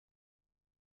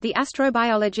The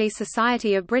Astrobiology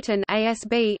Society of Britain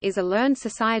 (ASB) is a learned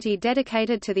society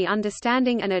dedicated to the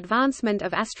understanding and advancement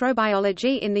of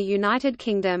astrobiology in the United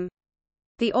Kingdom.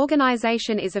 The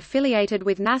organisation is affiliated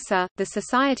with NASA. The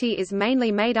society is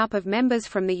mainly made up of members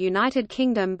from the United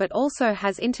Kingdom but also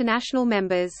has international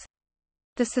members.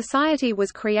 The society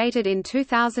was created in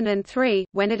 2003,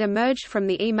 when it emerged from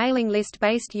the e-mailing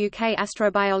list-based UK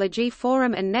Astrobiology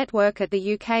Forum and Network at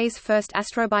the UK's first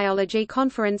astrobiology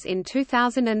conference in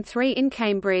 2003 in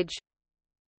Cambridge.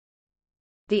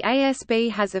 The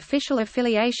ASB has official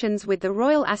affiliations with the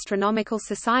Royal Astronomical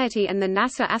Society and the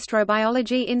NASA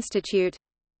Astrobiology Institute.